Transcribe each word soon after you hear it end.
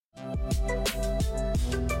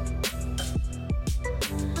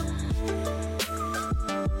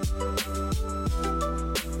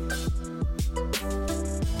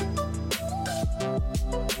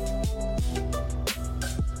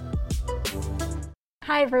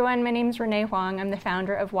Hi everyone, my name is Renee Huang. I'm the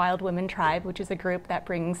founder of Wild Women Tribe, which is a group that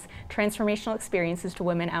brings transformational experiences to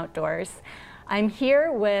women outdoors. I'm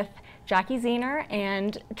here with Jackie Zehner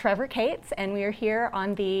and Trevor Cates, and we are here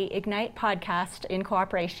on the Ignite podcast in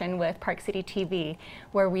cooperation with Park City TV,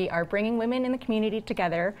 where we are bringing women in the community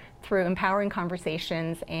together through empowering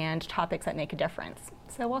conversations and topics that make a difference.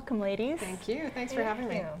 So welcome, ladies. Thank you. Thanks for having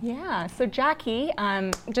me. Yeah, so Jackie,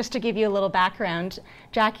 just to give you a little background,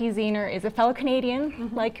 Jackie Zehner is a fellow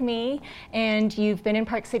Canadian like me, and you've been in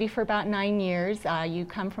Park City for about 9 years. You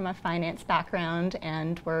come from a finance background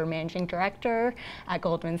and were managing director at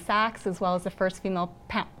Goldman Sachs, as well as the first female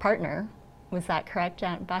partner. Was that correct,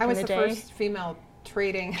 back in the day? I was the first female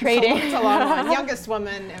trading. It's a long one. Youngest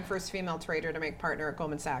woman and first female trader to make partner at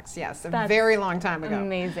Goldman Sachs. Yes, a very long time ago.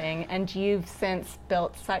 Amazing. And you've since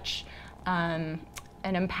built such an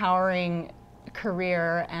empowering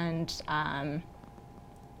career and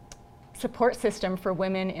support system for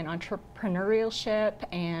women in entrepreneurship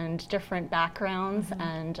and different backgrounds,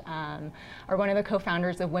 and are one of the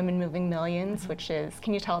co-founders of Women Moving Millions, which is,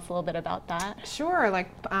 can you tell us a little bit about that? Sure.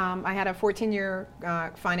 I had a 14-year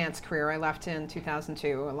finance career. I left in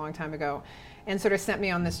 2002, a long time ago, and sort of sent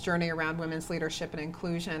me on this journey around women's leadership and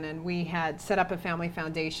inclusion. And we had set up a family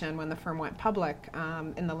foundation when the firm went public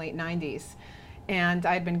in the late 90s. And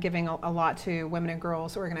I'd been giving a lot to women and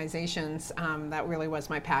girls organizations. That really was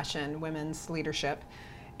my passion, women's leadership.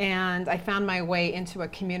 And I found my way into a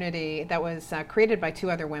community that was created by two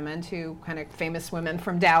other women, two kind of famous women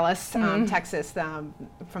from Dallas, Texas,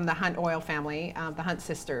 from the Hunt oil family, the Hunt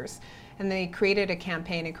sisters. And they created a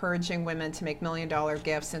campaign encouraging women to make $1 million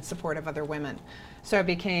gifts in support of other women. So I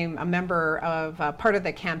became a member of part of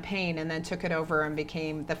the campaign, and then took it over and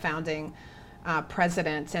became the founding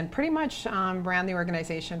president, and pretty much ran the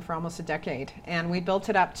organization for almost a decade. And we built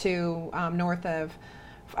it up to north of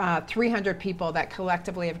 300 people that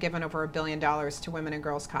collectively have given over $1 billion to women and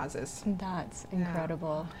girls causes. That's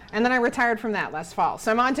incredible. Yeah. And then I retired from that last fall,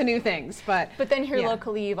 so I'm on to new things. But then here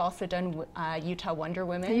locally, you've also done Utah Wonder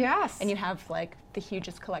Women. Yes. And you have like the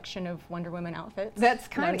hugest collection of Wonder Women outfits. That's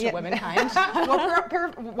kind of womankind.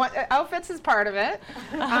 Well, outfits is part of it,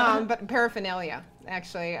 but paraphernalia.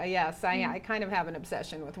 Actually, yes, I kind of have an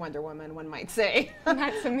obsession with Wonder Woman, one might say.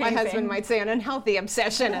 That's amazing. My husband might say an unhealthy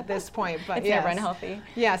obsession at this point, but it's never unhealthy.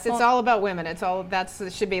 Yes, it's all about women. It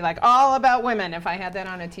should be like all about women. If I had that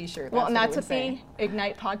on a T-shirt. Well, and that's what the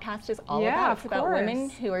Ignite podcast is all about. It's about women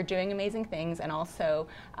who are doing amazing things and also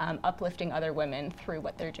uplifting other women through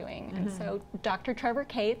what they're doing. And so Dr. Trevor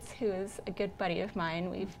Cates, who is a good buddy of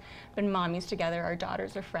mine, we've been mommies together, our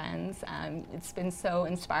daughters are friends. It's been so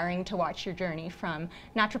inspiring to watch your journey from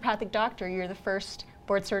naturopathic doctor. You're the first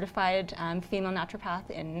board certified female naturopath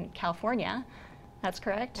in California. That's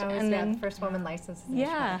correct. I was the first woman licensed as a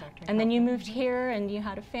naturopathic doctor. And then you moved here and you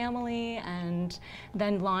had a family, and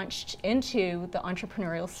then launched into the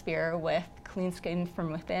entrepreneurial sphere with Clean Skin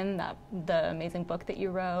from Within, the amazing book that you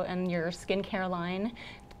wrote, and your skincare line,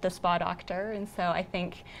 The Spa Doctor. And so I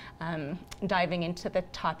think diving into the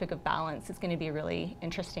topic of balance is going to be really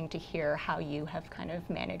interesting to hear how you have kind of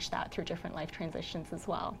managed that through different life transitions as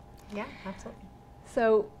well. Yeah, absolutely.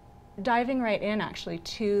 So diving right in actually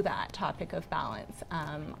to that topic of balance,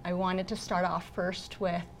 I wanted to start off first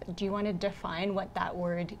with, do you want to define what that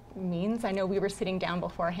word means? I know we were sitting down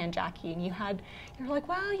beforehand, Jackie, and you're like,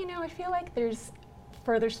 well, I feel like there's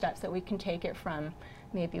further steps that we can take it from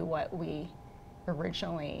maybe what we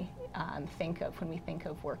originally think of when we think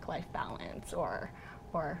of work-life balance or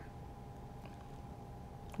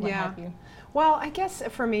what have you. Well, I guess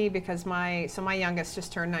for me, because my youngest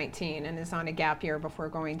just turned 19 and is on a gap year before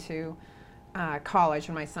going to college,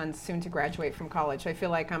 and my son's soon to graduate from college. I feel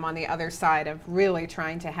like I'm on the other side of really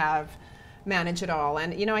trying to manage it all.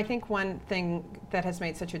 And I think one thing that has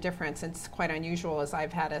made such a difference, and it's quite unusual, is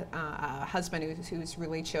I've had a husband who's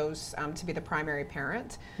really chose to be the primary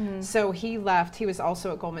parent. So he left. He was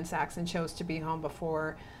also at Goldman Sachs and chose to be home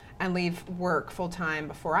before and leave work full time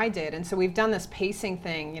before I did. And so we've done this pacing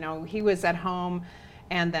thing. He was at home,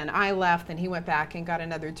 and then I left, and he went back and got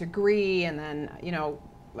another degree, and then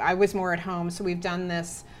I was more at home. So we've done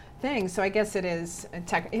this thing. So I guess it is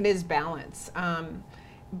balance.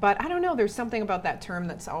 But I don't know, there's something about that term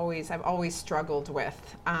I've always struggled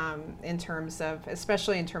with,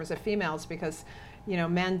 especially in terms of females, because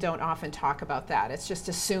men don't often talk about that. It's just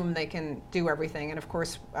assume they can do everything. And of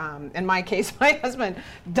course, in my case, my husband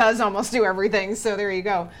does almost do everything. So there you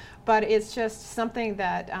go. But it's just something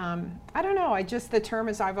that, I don't know, the term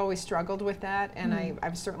is, I've always struggled with that. And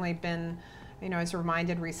I've certainly been, I was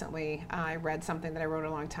reminded recently, I read something that I wrote a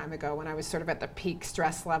long time ago when I was sort of at the peak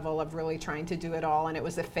stress level of really trying to do it all, and it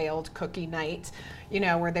was a failed cookie night,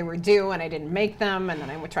 where they were due and I didn't make them, and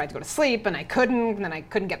then I tried to go to sleep and I couldn't, and then I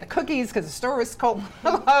couldn't get the cookies because the store was closed,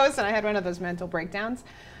 and I had one of those mental breakdowns.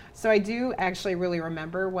 So I do actually really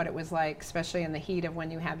remember what it was like, especially in the heat of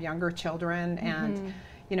when you have younger children, and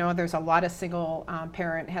there's a lot of single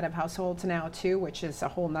parent head of households now too, which is a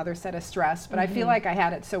whole nother set of stress. But I feel like I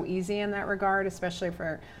had it so easy in that regard, especially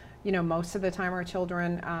for, most of the time our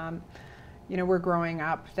children, we're growing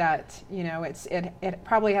up, that, it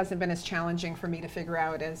probably hasn't been as challenging for me to figure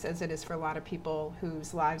out as it is for a lot of people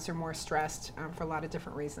whose lives are more stressed for a lot of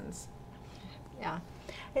different reasons. Yeah.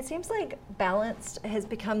 It seems like balanced has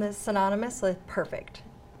become this synonymous with perfect.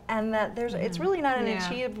 And that it's really not an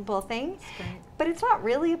achievable thing, but it's not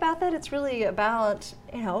really about that. It's really about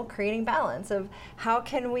creating balance of how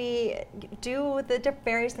can we do the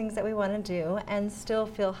various things that we want to do and still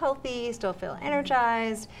feel healthy, still feel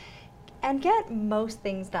energized, and get most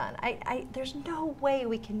things done. There's no way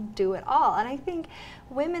we can do it all, and I think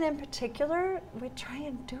women in particular, we try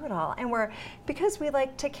and do it all, and because we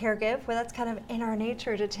like to caregive, that's kind of in our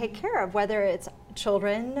nature to take care of, whether it's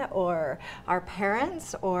children or our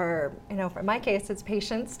parents, or in my case it's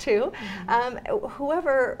patients too.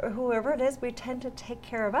 Whoever it is, we tend to take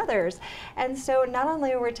care of others, and so not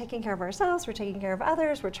only are we taking care of ourselves, we're taking care of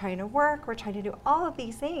others, we're trying to work, we're trying to do all of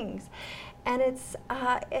these things. And it's,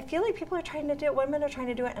 I feel like women are trying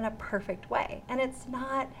to do it in a perfect way. And it's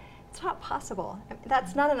not possible.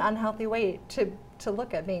 That's not an unhealthy way to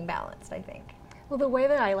look at being balanced, I think. Well, the way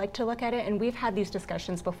that I like to look at it, and we've had these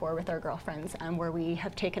discussions before with our girlfriends, where we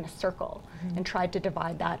have taken a circle and tried to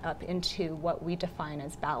divide that up into what we define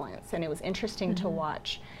as balance. And it was interesting to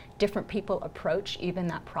watch different people approach even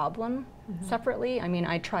that problem separately. I mean,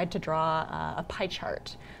 I tried to draw a pie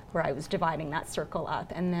chart where I was dividing that circle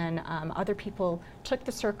up, and then other people took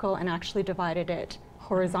the circle and actually divided it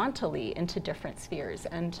horizontally into different spheres.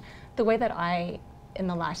 And the way that I, in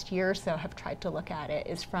the last year or so, have tried to look at it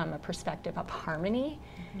is from a perspective of harmony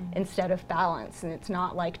instead of balance. And it's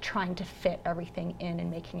not like trying to fit everything in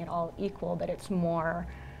and making it all equal, but it's more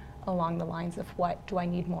along the lines of, what do I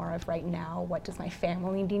need more of right now? What does my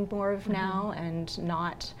family need more of now? And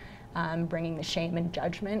not bringing the shame and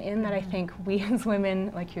judgment in that I think we as women,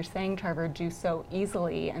 like you're saying, Trevor, do so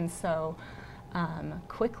easily and so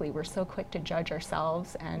quickly. We're so quick to judge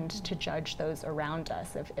ourselves and to judge those around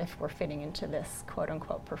us if we're fitting into this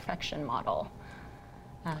quote-unquote perfection model.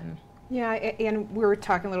 Yeah, and we were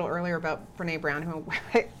talking a little earlier about Brené Brown, who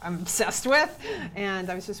I'm obsessed with, and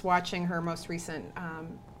I was just watching her most recent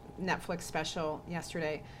Netflix special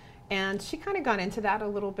yesterday, and she kind of got into that a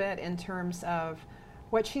little bit in terms of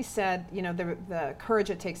what she said, the courage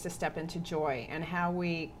it takes to step into joy and how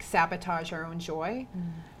we sabotage our own joy.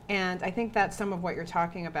 And I think that's some of what you're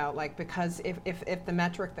talking about, like, because if the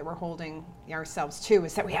metric that we're holding ourselves to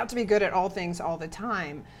is that we have to be good at all things all the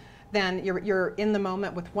time, then you're in the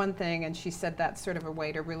moment with one thing. And she said that's sort of a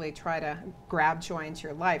way to really try to grab joy into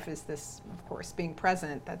your life, is this, of course, being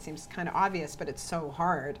present. That seems kind of obvious, but it's so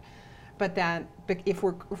hard. But that if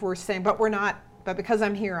we're saying, but we're not, but because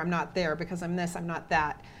I'm here, I'm not there, because I'm this, I'm not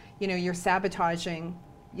that, you're sabotaging,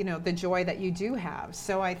 the joy that you do have.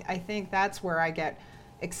 So I think that's where I get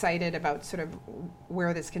excited about sort of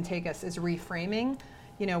where this can take us, is reframing,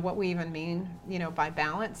 what we even mean, by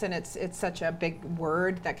balance. And it's such a big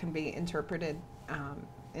word that can be interpreted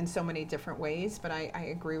in so many different ways. But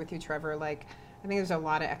I agree with you, Trevor. Like, I think there's a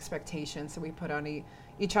lot of expectations that we put on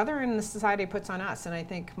each other, and the society puts on us. And I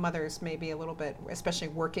think mothers maybe a little bit, especially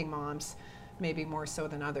working moms, maybe more so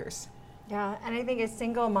than others. Yeah, and I think as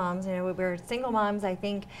single moms, we're single moms, I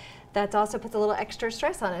think that also puts a little extra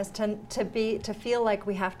stress on us to feel like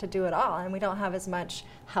we have to do it all, and we don't have as much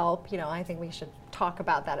help. I think we should talk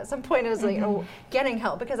about that at some point, as getting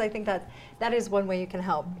help, because I think that is one way you can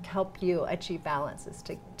help you achieve balance, is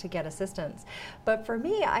to get assistance. But for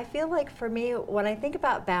me, I feel like when I think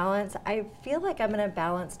about balance, I feel like I'm in a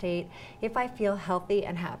balanced state if I feel healthy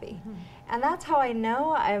and happy. And that's how I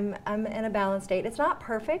know I'm in a balanced state. It's not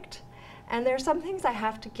perfect. And there's some things I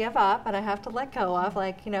have to give up and I have to let go of,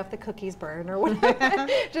 like, if the cookies burn or whatever,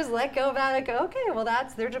 just let go of that and go, okay, well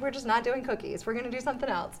we're just not doing cookies. We're going to do something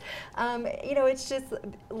else. It's just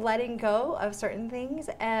letting go of certain things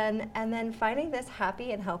and then finding this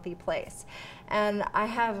happy and healthy place. And I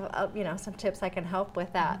have, some tips I can help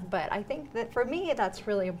with that. But I think that for me, that's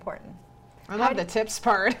really important. I love the tips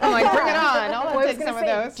part. I'm like, bring it on. I'll take some of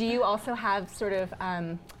those. Do you also have sort of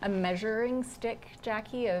a measuring stick,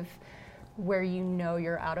 Jackie, of where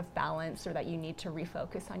you're out of balance or that you need to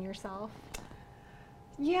refocus on yourself?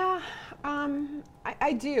 Yeah,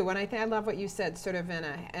 I do. And I love what you said, sort of in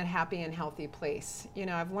a happy and healthy place.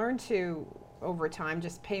 I've learned to, over time,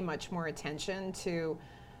 just pay much more attention to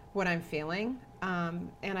what I'm feeling.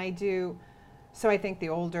 And I do. So I think the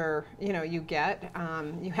older you get,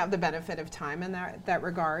 you have the benefit of time in that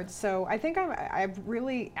regard. So I think I've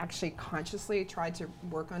really actually consciously tried to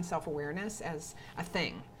work on self-awareness as a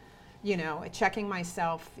thing, checking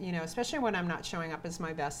myself, especially when I'm not showing up as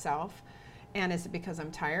my best self. And is it because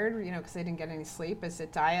I'm tired, because I didn't get any sleep? Is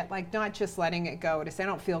it diet? Like, not just letting it go to say I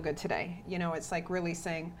don't feel good today. It's like really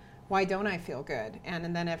saying, why don't I feel good?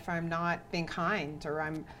 And then if I'm not being kind or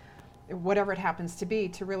I'm whatever it happens to be,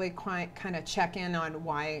 to really kind of check in on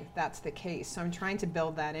why that's the case. So I'm trying to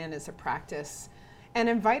build that in as a practice and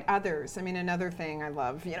invite others. I mean, another thing I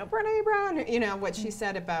love, Brené Brown, what she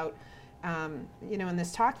said about, in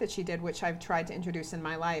this talk that she did, which I've tried to introduce in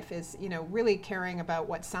my life, is, really caring about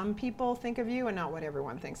what some people think of you and not what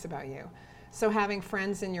everyone thinks about you. So having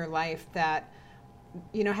friends in your life that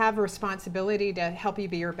have a responsibility to help you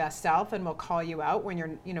be your best self and will call you out when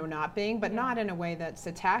you're, not being, but not in a way that's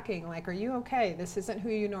attacking. Like, are you okay? This isn't who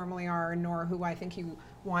you normally are, nor who I think you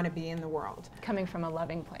want to be in the world. Coming from a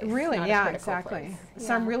loving place. Really, not yeah, a critical exactly. Place.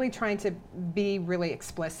 So I'm really trying to be really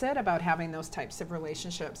explicit about having those types of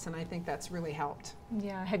relationships, and I think that's really helped.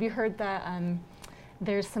 Yeah. Have you heard that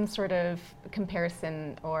there's some sort of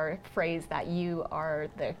comparison or phrase that you are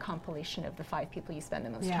the compilation of the 5 people you spend the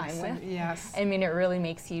most time with? Yes. I mean, it really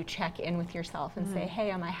makes you check in with yourself and say, hey,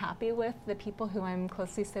 am I happy with the people who I'm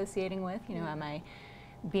closely associating with? Am I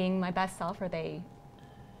being my best self? Are they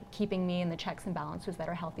keeping me in the checks and balances that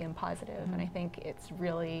are healthy and positive? And I think it's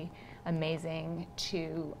really amazing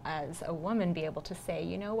to, as a woman, be able to say,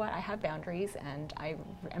 you know what, I have boundaries and I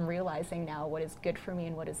am realizing now what is good for me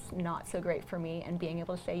and what is not so great for me, and being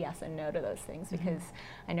able to say yes and no to those things, because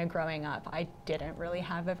I know growing up I didn't really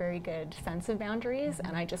have a very good sense of boundaries,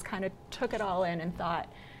 and I just kind of took it all in and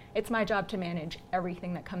thought, it's my job to manage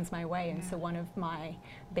everything that comes my way. And so one of my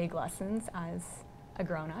big lessons as a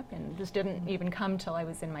grown-up, and just didn't even come till I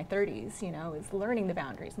was in my 30s, is learning the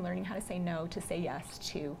boundaries and learning how to say no to say yes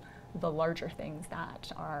to the larger things that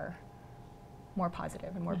are more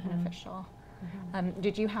positive and more beneficial.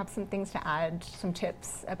 Did you have some things to add, some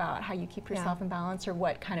tips about how you keep yourself in balance, or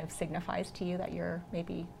what kind of signifies to you that you're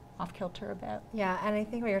maybe off kilter a bit? Yeah, and I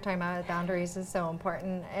think what you're talking about with boundaries is so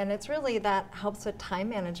important, and it's really that helps with time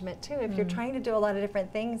management too. If you're trying to do a lot of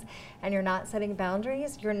different things and you're not setting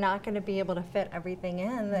boundaries, you're not going to be able to fit everything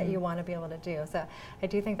in that you want to be able to do. So I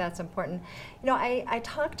do think that's important. I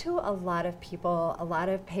talk to a lot of people, a lot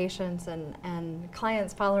of patients and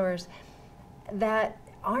clients, followers that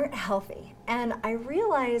aren't healthy. And I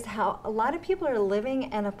realize how a lot of people are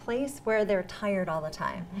living in a place where they're tired all the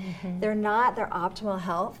time. They're not their optimal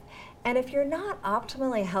health. And if you're not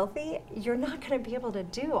optimally healthy, you're not going to be able to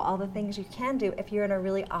do all the things you can do if you're in a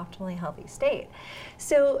really optimally healthy state.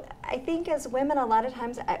 So I think as women, a lot of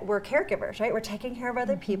times we're caregivers, right? We're taking care of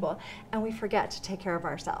other people, and we forget to take care of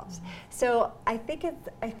ourselves. So I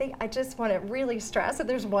just want to really stress that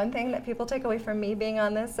there's one thing that people take away from me being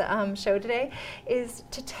on this show today, is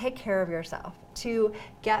to take care of yourself, to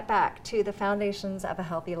get back to the foundations of a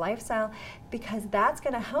healthy lifestyle, because that's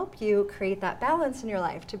going to help you create that balance in your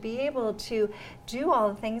life, to be able to do all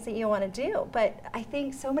the things that you want to do. But I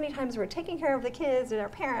think so many times we're taking care of the kids and our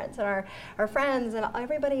parents and our friends and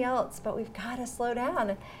everybody else, but we've got to slow down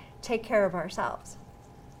and take care of ourselves.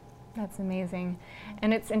 That's amazing.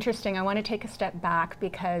 And it's interesting, I want to take a step back,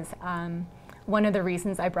 because one of the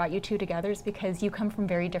reasons I brought you two together is because you come from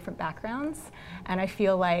very different backgrounds, and I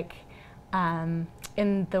feel like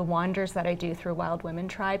in the wanders that I do through Wild Women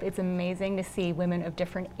Tribe, it's amazing to see women of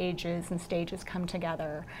different ages and stages come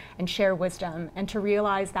together and share wisdom, and to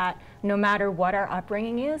realize that no matter what our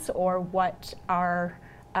upbringing is or what our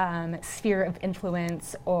sphere of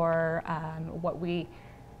influence or what we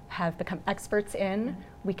have become experts in,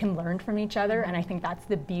 we can learn from each other. And I think that's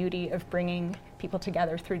the beauty of bringing people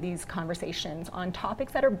together through these conversations on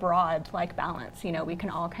topics that are broad, like balance. We can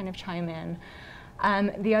all kind of chime in.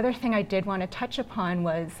 The other thing I did want to touch upon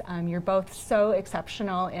was you're both so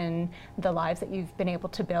exceptional in the lives that you've been able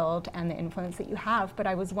to build and the influence that you have, but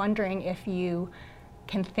I was wondering if you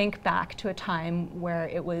can think back to a time where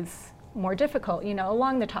it was more difficult,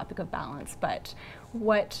 along the topic of balance, but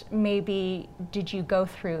what maybe did you go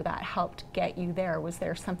through that helped get you there? Was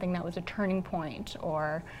there something that was a turning point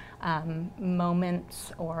or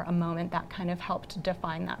moments or a moment that kind of helped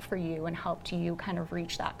define that for you and helped you kind of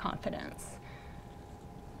reach that confidence?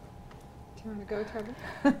 Do you want to go,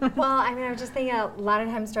 Trevor? Well, I mean, I'm just thinking a lot of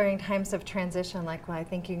times during times of transition, like when I'm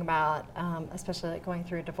thinking about, especially like going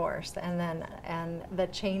through a divorce, and the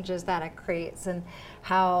changes that it creates, and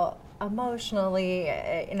how emotionally,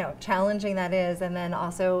 challenging that is, and then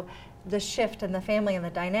also the shift in the family and the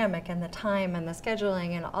dynamic and the time and the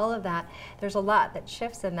scheduling and all of that. There's a lot that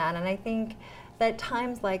shifts in that, and I think that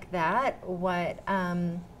times like that, what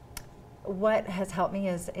has helped me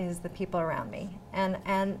is the people around me,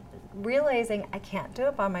 and realizing I can't do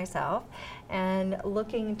it by myself, and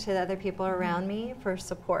looking to the other people around me for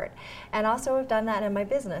support. And also I've done that in my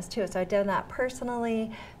business too. So I've done that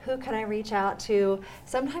personally. Who can I reach out to?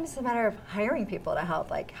 Sometimes it's a matter of hiring people to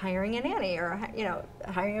help, like hiring a nanny, or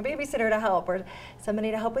hiring a babysitter to help, or somebody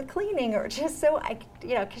to help with cleaning, or just so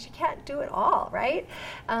because you can't do it all, right?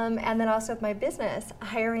 And then also with my business,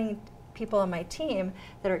 hiring people on my team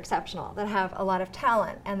that are exceptional, that have a lot of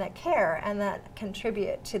talent and that care and that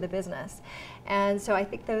contribute to the business. And so I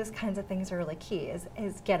think those kinds of things are really key,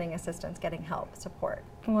 is getting assistance, getting help, support.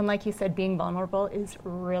 Well, like you said, being vulnerable is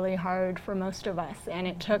really hard for most of us, and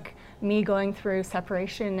it took me going through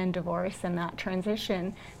separation and divorce and that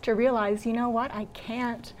transition to realize, you know what, I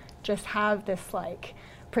can't just have this like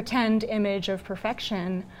pretend image of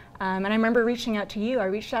perfection. And I remember reaching out to you. I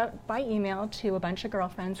reached out by email to a bunch of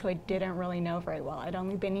girlfriends who I didn't really know very well. I'd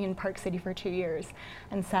only been in Park City for 2 years,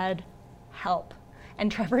 and said, help.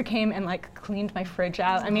 And Trevor came and like cleaned my fridge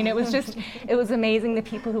out. I mean, it was just, it was amazing, the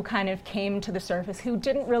people who kind of came to the surface who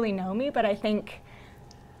didn't really know me, but I think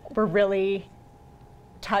were really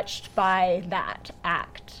touched by that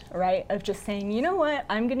act, right? Of just saying, you know what,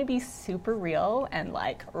 I'm gonna be super real and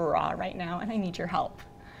like raw right now, and I need your help.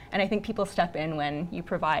 And I think people step in when you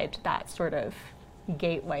provide that sort of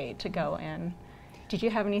gateway to go in. Did you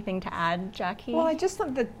have anything to add, Jackie? Well, I just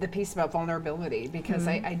love the piece about vulnerability, because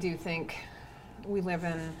I do think we live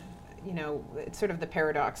in, it's sort of the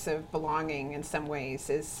paradox of belonging in some ways,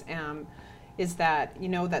 is that,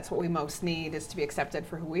 that's what we most need, is to be accepted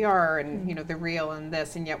for who we are, and, the real and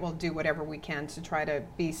this, and yet we'll do whatever we can to try to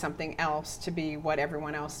be something else, to be what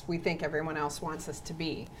we think everyone else wants us to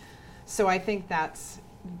be. So I think that's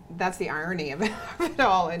the irony of it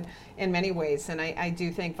all in many ways. And I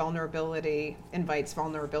do think vulnerability invites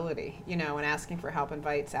vulnerability, and asking for help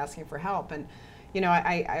invites asking for help. And,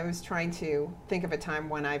 I was trying to think of a time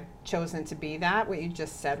when I've chosen to be that, what you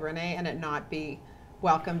just said, Renee, and it not be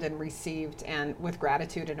welcomed and received and with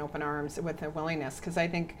gratitude and open arms, with a willingness, because I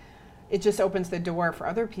think it just opens the door for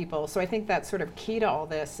other people. So I think that's sort of key to all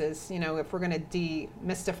this is, if we're going to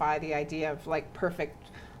demystify the idea of like perfect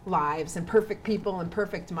lives and perfect people and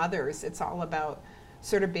perfect mothers, it's all about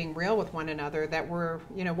sort of being real with one another, that we're,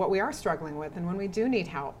 what we are struggling with, and when we do need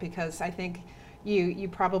help, because I think you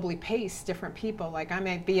probably pace different people. Like I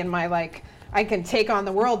might be in my like, I can take on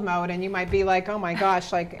the world mode, and you might be like, oh my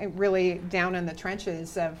gosh, like really down in the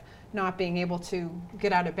trenches of not being able to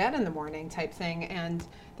get out of bed in the morning type thing. And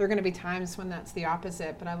there are going to be times when that's the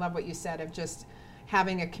opposite. But I love what you said of just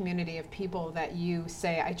having a community of people that you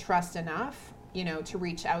say, I trust enough, to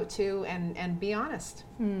reach out to and be honest.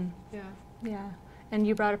 Yeah. And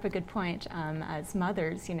you brought up a good point, as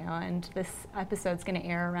mothers, and this episode's going to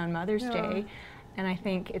air around Mother's Day. And I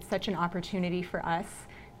think it's such an opportunity for us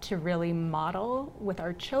to really model with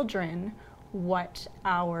our children what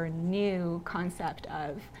our new concept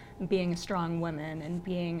of being a strong woman and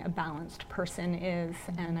being a balanced person is.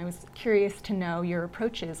 And I was curious to know your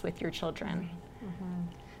approaches with your children.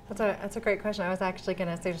 That's a great question. I was actually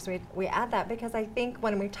going to say we add that, because I think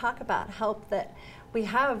when we talk about help, that we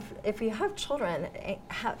have, if we have children,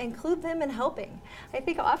 include them in helping. I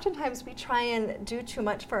think oftentimes we try and do too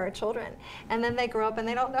much for our children, and then they grow up and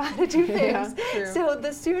they don't know how to do things. So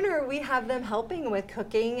the sooner we have them helping with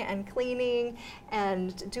cooking and cleaning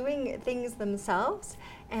and doing things themselves,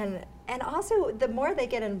 and And also, the more they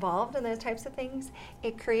get involved in those types of things,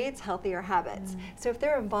 it creates healthier habits. So if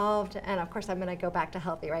they're involved, and of course I'm going to go back to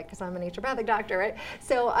healthy, right, because I'm a naturopathic doctor, right?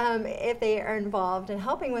 So if they are involved in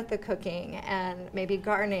helping with the cooking and maybe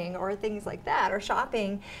gardening or things like that, or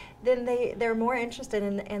shopping, then they're more interested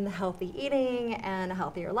in the healthy eating and a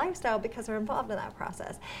healthier lifestyle because they're involved in that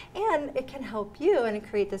process. And it can help you and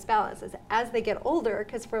create this balance as they get older,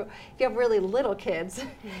 because if you have really little kids,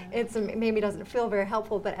 it's maybe doesn't feel very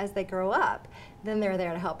helpful, but as they grow up, then they're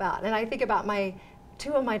there to help out. And I think about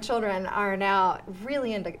two of my children are now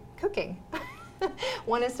really into cooking.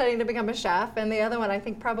 One is studying to become a chef, and the other one I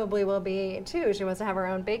think probably will be too. She wants to have her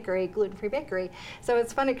own bakery, gluten-free bakery. So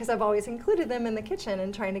it's funny because I've always included them in the kitchen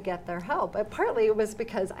and trying to get their help. But partly it was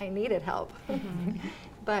because I needed help.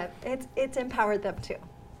 But it's empowered them too.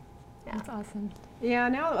 Yeah. That's awesome. Yeah,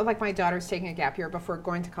 now like my daughter's taking a gap year before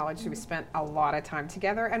going to college, so we spent a lot of time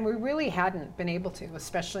together, and we really hadn't been able to,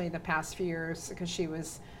 especially the past few years, because she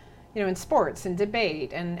was, in sports and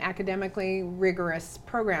debate and academically rigorous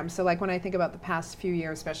programs. So like when I think about the past few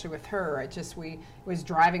years, especially with her, we was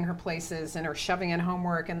driving her places and her shoving in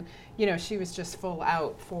homework, and she was just full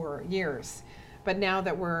out for years. But now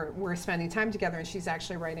that we're spending time together, and she's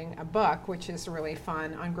actually writing a book, which is really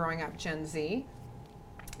fun, on growing up Gen Z.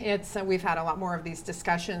 We've had a lot more of these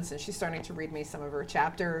discussions, and she's starting to read me some of her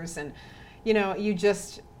chapters, and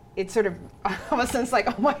it's sort of almost sense like,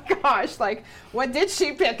 oh my gosh, like what did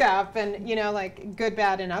she pick up, and like good,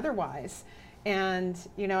 bad, and otherwise. And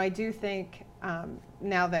I do think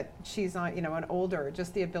now that she's on an older,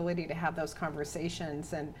 just the ability to have those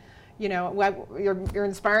conversations, and you're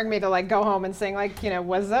inspiring me to like go home and saying like,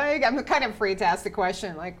 I'm kind of afraid to ask the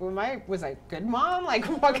question, like, was I a good mom? Like,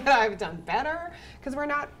 what could I have done better? Because we're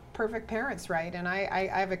not perfect parents, right? And I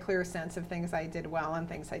have a clear sense of things I did well and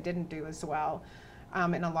things I didn't do as well.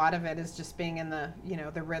 And a lot of it is just being in the,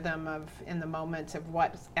 the rhythm of, in the moment of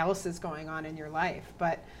what else is going on in your life.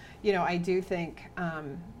 But, I do think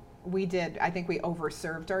I think we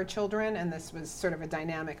overserved our children, and this was sort of a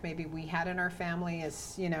dynamic maybe we had in our family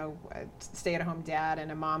as, a stay-at-home dad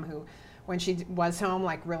and a mom who, when she was home,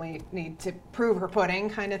 like really need to prove her pudding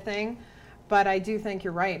kind of thing. But I do think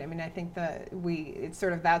you're right. I mean, I think it's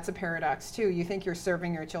sort of, that's a paradox too. You think you're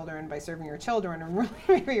serving your children by serving your children, and really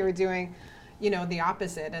maybe you're doing the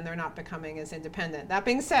opposite, and they're not becoming as independent. That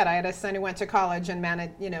being said, I had a son who went to college and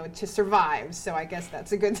managed, to survive. So I guess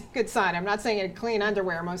that's a good sign. I'm not saying he had clean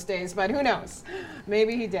underwear most days, but who knows?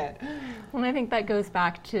 Maybe he did. Well, I think that goes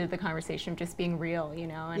back to the conversation of just being real,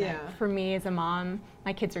 And for me as a mom,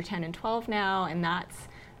 my kids are 10 and 12 now, and that's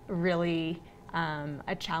really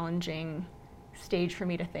a challenging stage for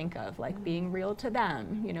me to think of, like being real to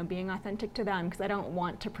them, being authentic to them, because I don't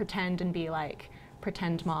want to pretend and be like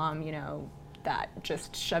pretend mom, that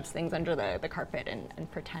just shoves things under the carpet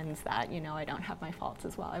and pretends that, I don't have my faults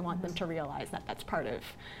as well. I want them to realize that that's part of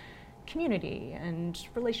community and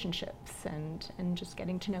relationships and just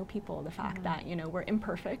getting to know people, the fact that, we're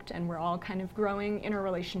imperfect and we're all kind of growing in our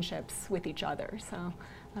relationships with each other. So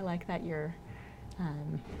I like that you're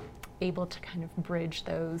able to kind of bridge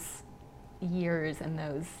those years and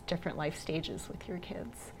those different life stages with your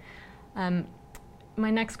kids. My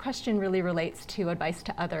next question really relates to advice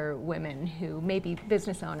to other women who may be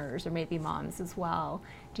business owners or maybe moms as well.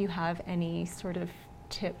 Do you have any sort of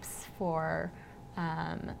tips for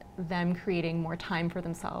them creating more time for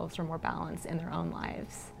themselves or more balance in their own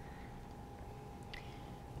lives?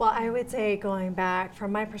 Well, I would say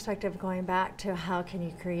from my perspective, going back to how can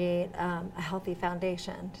you create a healthy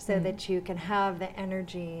foundation so that you can have the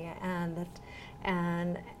energy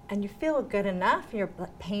and you feel good enough, you're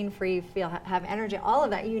pain-free, have energy, all of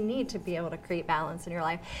that you need to be able to create balance in your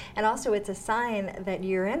life. And also it's a sign that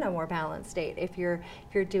you're in a more balanced state if you're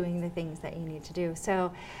doing the things that you need to do.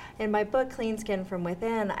 So in my book, Clean Skin from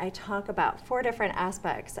Within, I talk about 4 different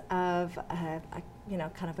aspects of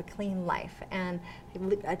kind of a clean life and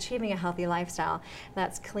achieving a healthy lifestyle.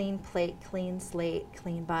 That's clean plate, clean slate,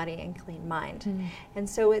 clean body, and clean mind. And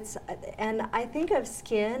so and I think of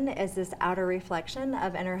skin as this outer reflection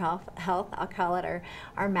of inner health. I'll call it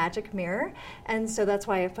our magic mirror. And so that's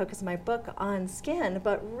why I focus my book on skin.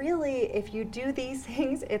 But really, if you do these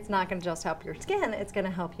things, it's not going to just help your skin. It's going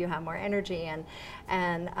to help you have more energy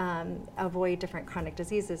and avoid different chronic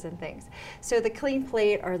diseases and things. So the clean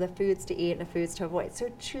plate are the foods to eat and the foods to avoid.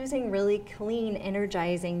 So choosing really clean,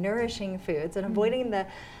 energizing, nourishing foods and avoiding the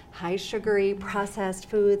high sugary processed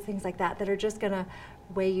foods, things like that are just going to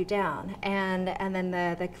weigh you down. And then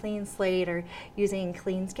the clean slate, or using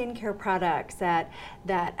clean skincare products that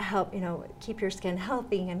help keep your skin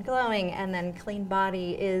healthy and glowing. And then Clean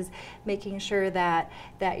Body is making sure that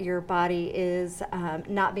your body is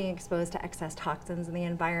not being exposed to excess toxins in the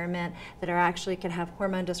environment that are actually can have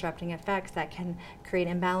hormone disrupting effects that can create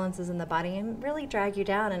imbalances in the body and really drag you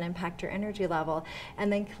down and impact your energy level.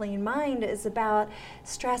 And then Clean Mind is about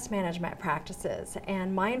stress management practices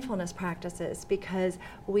and mindfulness practices, because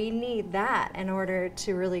we need that in order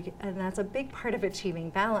to really, and that's a big part of achieving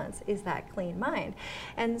balance, is that clean mind.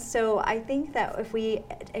 And so I think that if we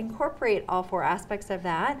incorporate all 4 aspects of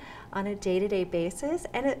that on a day-to-day basis,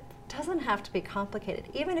 and it doesn't have to be complicated,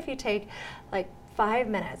 even if you take like 5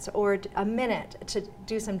 minutes or a minute to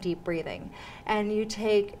do some deep breathing, and you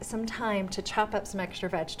take some time to chop up some extra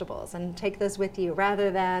vegetables and take those with you rather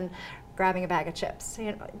than grabbing a bag of chips.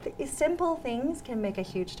 Simple things can make a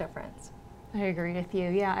huge difference. I agree with you.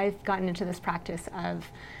 Yeah, I've gotten into this practice of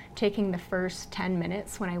taking the first 10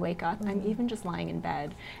 minutes when I wake up. I'm even just lying in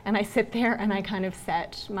bed, and I sit there and I kind of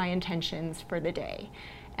set my intentions for the day.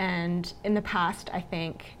 And in the past, I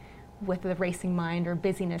think with the racing mind or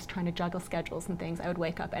busyness, trying to juggle schedules and things, I would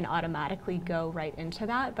wake up and automatically go right into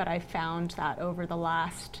that. But I found that over the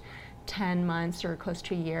last 10 months or close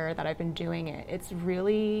to a year that I've been doing it, it's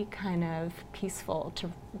really kind of peaceful to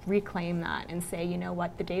reclaim that and say, you know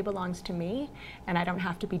what, the day belongs to me, and I don't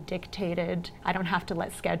have to be dictated. I don't have to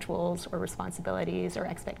let schedules or responsibilities or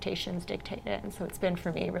expectations dictate it. And so it's been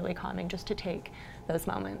for me really calming just to take those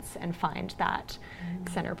moments and find that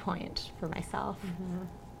center point for myself.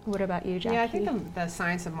 What about you, Jackie? Yeah, I think the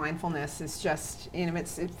science of mindfulness is just,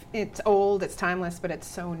 it's old, it's timeless, but it's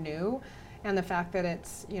so new. And the fact that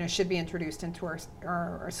it's, should be introduced into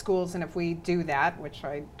our schools, and if we do that, which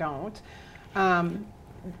I don't,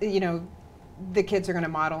 the kids are going to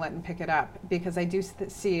model it and pick it up, because I do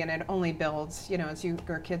see, and it only builds, as your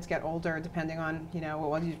kids get older, depending on,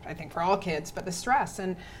 I think for all kids, but the stress,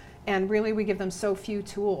 and really we give them so few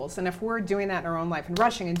tools. And if we're doing that in our own life and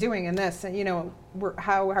rushing and doing in this, and,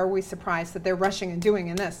 how are we surprised that they're rushing and doing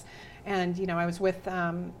in this? And, I was with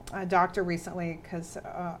a doctor recently because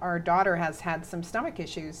our daughter has had some stomach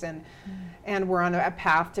issues, and we're on a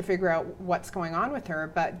path to figure out what's going on with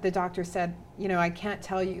her. But the doctor said, I can't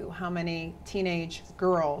tell you how many teenage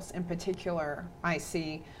girls in particular I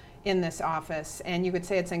see in this office. And you could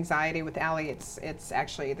say it's anxiety with Allie. It's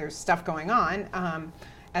actually, there's stuff going on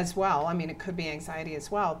as well. I mean, it could be anxiety as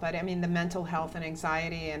well. But I mean, the mental health and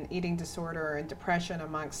anxiety and eating disorder and depression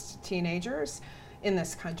amongst teenagers in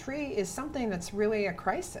this country is something that's really a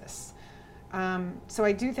crisis. So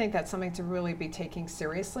I do think that's something to really be taking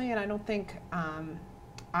seriously, and I don't think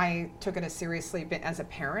I took it as seriously as a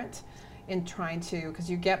parent in trying to,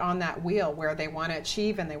 because you get on that wheel where they want to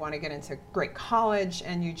achieve and they want to get into great college,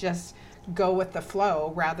 and you just go with the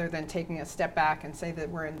flow rather than taking a step back and say that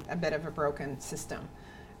we're in a bit of a broken system.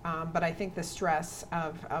 But I think the stress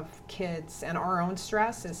of kids and our own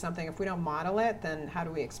stress is something, if we don't model it, then how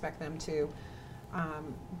do we expect them to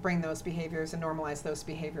bring those behaviors and normalize those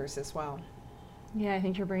behaviors as well? Yeah, I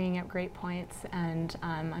think you're bringing up great points, and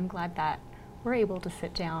I'm glad that we're able to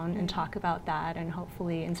sit down and talk about that and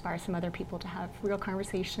hopefully inspire some other people to have real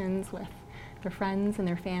conversations with their friends and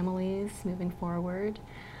their families moving forward.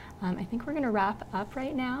 I think we're going to wrap up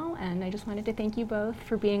right now, and I just wanted to thank you both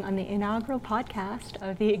for being on the inaugural podcast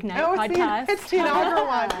of the Ignite podcast. It's the inaugural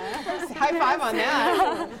one. High five on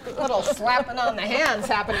that. A little slapping on the hands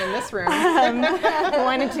happening in this room. I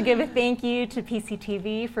wanted to give a thank you to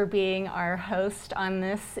PCTV for being our host on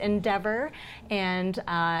this endeavor, and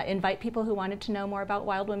invite people who wanted to know more about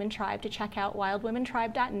Wild Women Tribe to check out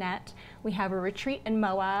wildwomentribe.net. We have a retreat in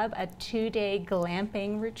Moab, a 2-day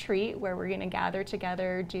glamping retreat where we're going to gather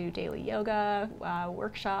together, do daily yoga,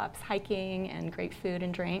 workshops, hiking, and great food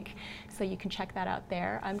and drink. So you can check that out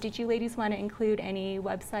there. Did you ladies want to include any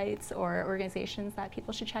websites or organizations that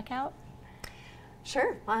people should check out?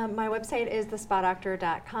 Sure. My website is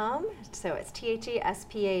thespadoctor.com. So it's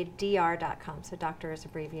THESPADR.com. So doctor is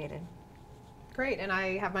abbreviated. Great. And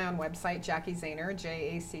I have my own website, Jackie Zehner,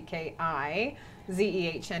 JACKIZEHNER.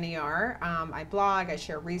 I blog, I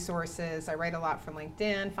share resources, I write a lot for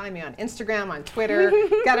LinkedIn. Find me on Instagram, on Twitter.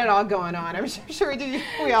 Got it all going on. I'm sure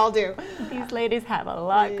we all do. These ladies have a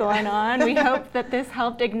lot going on. We hope that this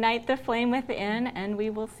helped ignite the flame within, and we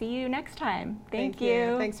will see you next time. Thank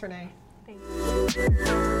you. Thanks, Renee. Thanks.